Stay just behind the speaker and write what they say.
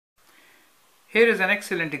Here is an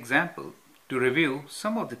excellent example to review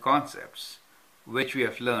some of the concepts which we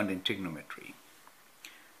have learned in trigonometry.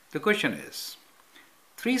 The question is,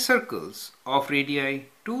 three circles of radii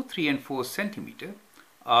 2, 3 and 4 centimeter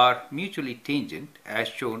are mutually tangent as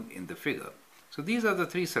shown in the figure. So these are the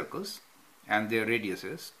three circles and their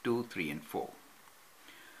radiuses 2, 3 and 4.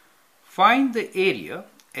 Find the area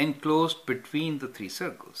enclosed between the three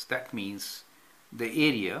circles. That means the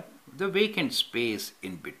area, the vacant space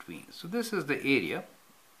in between. So this is the area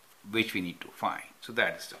which we need to find. So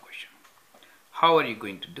that is the question. How are you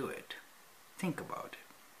going to do it? Think about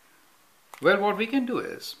it. Well, what we can do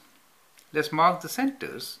is, let's mark the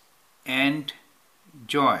centers and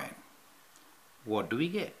join. What do we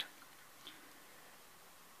get?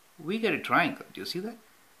 We get a triangle. Do you see that?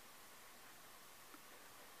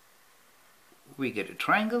 We get a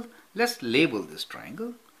triangle. Let's label this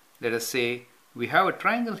triangle. Let us say we have a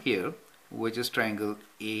triangle here, which is triangle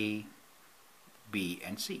A, B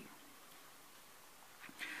and C.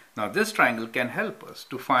 Now this triangle can help us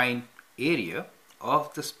to find area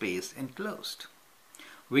of the space enclosed.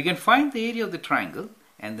 We can find the area of the triangle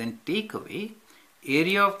and then take away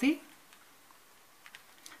area of the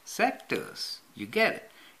sectors. You get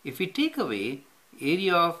it? If we take away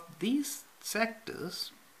area of these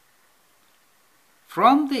sectors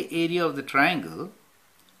from the area of the triangle,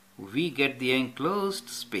 we get the enclosed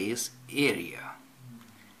space area.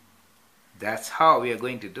 That's how we are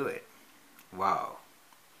going to do it. Wow.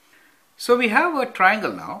 So we have a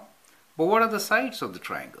triangle now, but what are the sides of the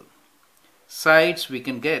triangle? Sides we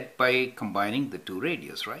can get by combining the two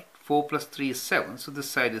radius, right? 4 plus 3 is 7, so this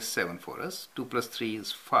side is 7 for us. 2 plus 3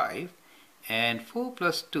 is 5, and 4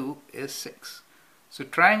 plus 2 is 6. So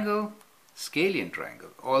triangle, scalene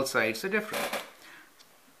triangle, all sides are different.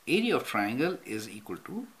 Area of triangle is equal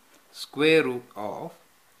to square root of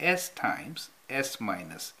s times s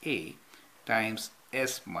minus a times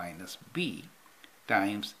s minus b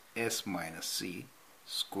times s minus c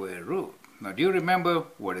square root. Now do you remember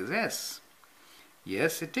what is s?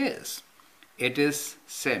 Yes, it is. It is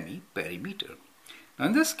semi-perimeter. Now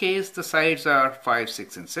in this case the sides are 5,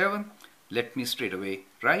 6 and 7. Let me straight away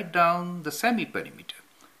write down the semi-perimeter.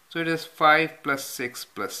 So it is 5 plus 6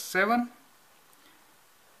 plus 7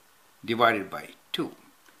 divided by 2,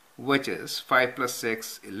 which is 5 plus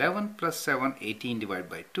 6, 11 plus 7, 18 divided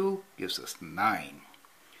by 2 gives us 9.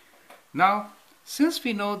 Now, since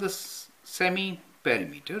we know this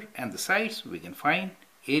semi-perimeter and the sides, we can find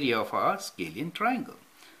area of our scalene triangle.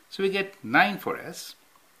 So we get 9 for S.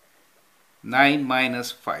 9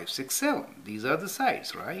 minus 5, 6, 7. These are the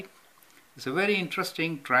sides, right? It's a very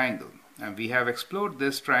interesting triangle, and we have explored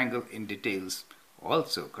this triangle in details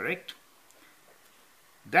also, correct?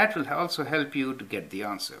 That will also help you to get the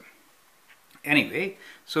answer. Anyway,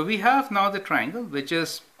 so we have now the triangle which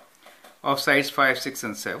is of sides 5, 6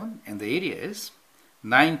 and 7, and the area is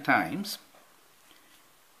 9 times.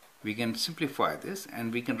 We can simplify this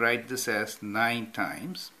and we can write this as 9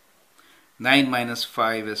 times. 9 minus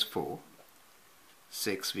 5 is 4.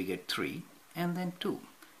 6 we get 3 and then 2.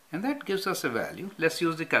 And that gives us a value. Let's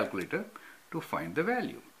use the calculator to find the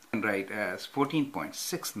value. And write as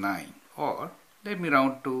 14.69, or let me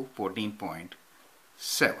round to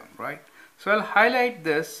 14.7, right? So I'll highlight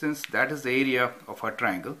this since that is the area of our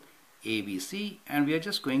triangle ABC, and we are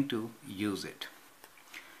just going to use it.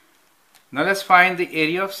 Now let's find the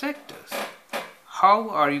area of sectors. How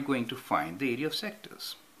are you going to find the area of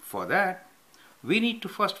sectors? For that, we need to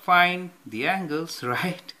first find the angles,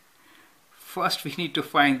 right? First we need to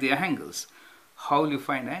find the angles. How will you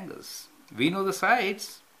find angles? We know the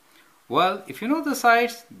sides. Well, if you know the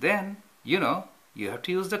sides, then you have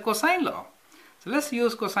to use the cosine law. So let's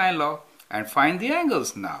use cosine law and find the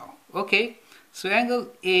angles now. Okay, so angle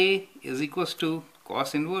A is equals to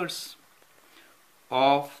cos inverse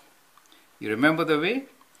of, you remember the way?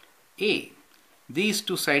 A. These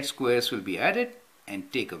two side squares will be added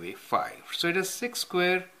and take away 5. So it is 6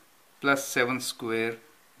 square plus 7 square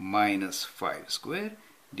minus 5 square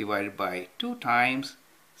divided by 2 times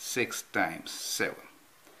 6 times 7.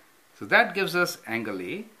 So that gives us angle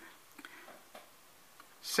A.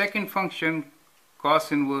 Second function,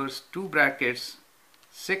 cos inverse 2 brackets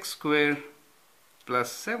 6 square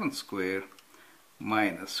plus 7 square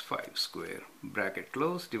minus 5 square, bracket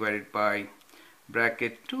close, divided by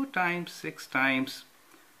bracket 2 times 6 times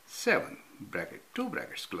 7, bracket 2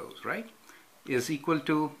 brackets close, right, is equal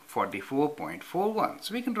to 44.41.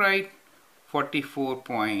 So we can write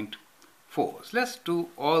 44.4. So let's do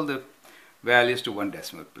all the values to one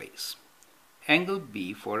decimal place. Angle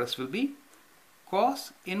B for us will be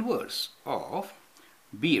cos inverse of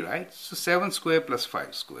B, right? So 7 square plus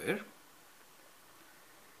 5 square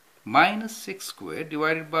minus 6 square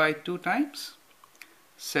divided by 2 times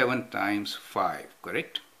 7 times 5,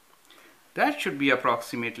 correct? That should be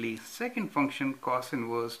approximately second function cos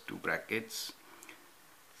inverse 2 brackets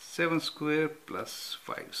 7 square plus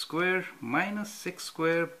 5 square minus 6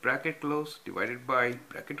 square bracket close divided by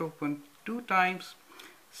bracket open 2 times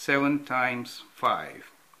 7 times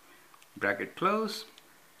 5 bracket close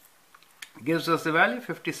gives us the value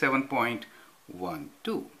 57.12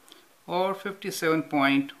 or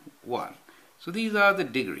 57.1. So these are the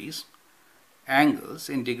degrees, angles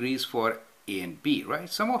in degrees for A and B, right?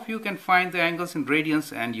 Some of you can find the angles in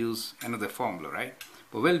radians and use another formula, right?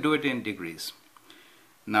 But we'll do it in degrees.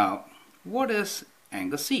 Now, what is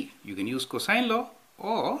angle C? You can use cosine law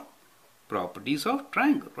or properties of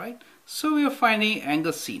triangle, right? So we are finding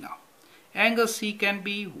angle C now. Angle C can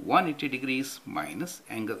be 180 degrees minus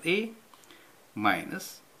angle A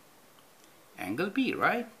minus angle B,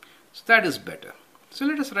 right? So that is better. So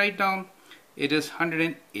let us write down it is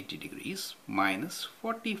 180 degrees minus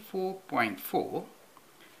 44.4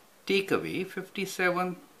 take away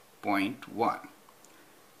 57.1.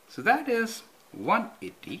 So that is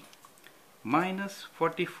 180 minus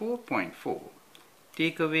 44.4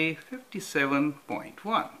 take away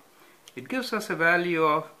 57.1. It gives us a value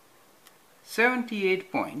of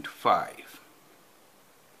 78.5.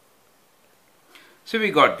 So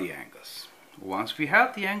we got the angles. Once we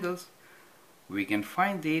have the angles, we can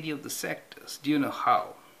find the area of the sectors. Do you know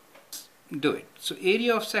how? Do it. So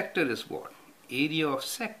area of sector is what? Area of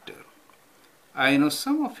sector. I know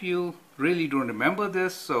some of you really don't remember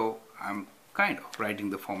this, so I'm kind of writing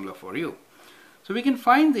the formula for you. So we can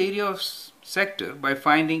find the area of sector by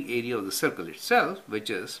finding area of the circle itself, which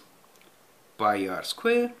is pi r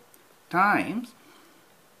square times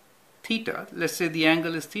theta, let's say the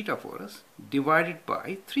angle is theta for us, divided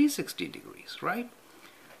by 360 degrees, right?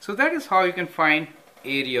 So that is how you can find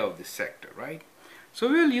area of the sector, right? So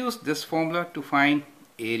we will use this formula to find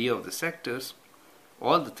area of the sectors,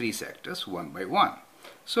 all the three sectors, one by one.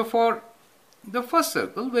 So for the first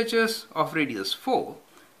circle, which is of radius 4,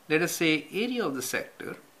 let us say area of the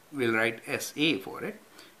sector, we'll write SA for it,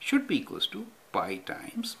 should be equals to pi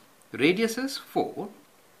times radius is 4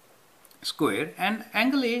 square and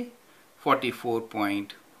angle A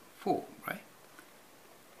 44.4, right,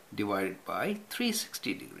 divided by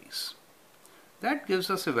 360 degrees. That gives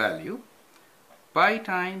us a value pi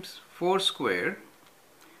times 4 square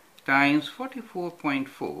times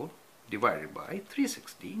 44.4 divided by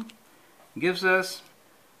 360 gives us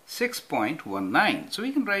 6.19. So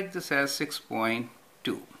we can write this as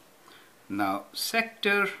 6.2. Now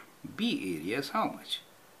sector B area is how much?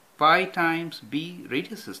 Pi times B,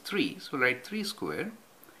 radius is 3, so write 3 square,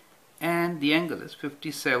 and the angle is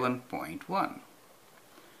 57.1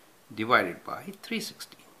 divided by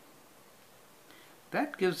 360.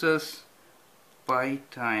 That gives us pi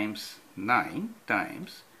times 9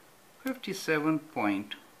 times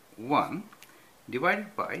 57.1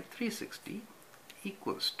 divided by 360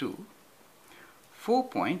 equals to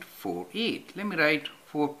 4.48. Let me write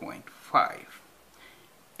 4.5.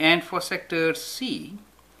 And for sector C,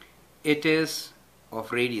 it is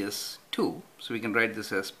of radius 2, so we can write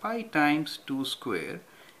this as pi times 2 square,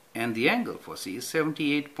 and the angle for C is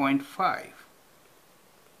 78.5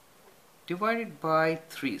 divided by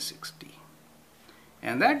 360,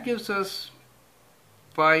 and that gives us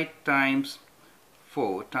pi times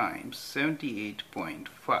 4 times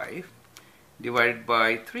 78.5 divided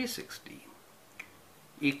by 360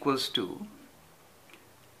 equals to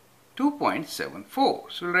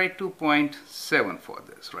 2.74. So we'll write 2.7 for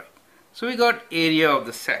this, right? So we got area of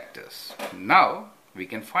the sectors. Now we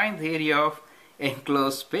can find the area of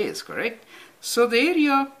enclosed space, correct? So the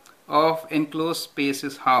area of enclosed space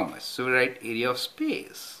is how much? So we write area of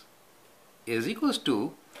space is equals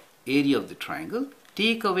to area of the triangle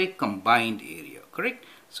take away combined area, correct?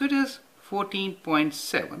 So it is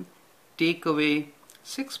 14.7 take away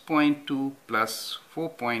 6.2 plus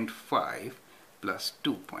 4.5 plus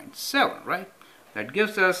 2.7, right? That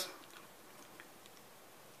gives us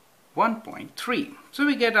 1.3. So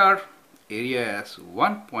we get our area as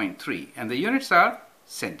 1.3, and the units are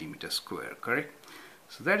centimeter square, correct?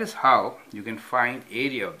 So that is how you can find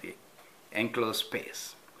area of the enclosed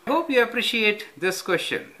space. I hope you appreciate this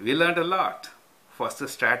question. We learned a lot. First, the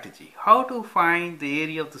strategy, how to find the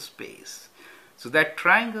area of the space. So that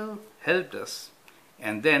triangle helped us,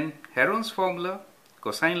 and then Heron's formula,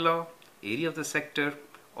 cosine law, area of the sector,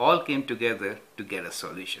 all came together to get a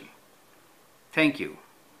solution. Thank you.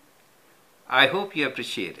 I hope you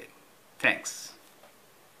appreciate it. Thanks.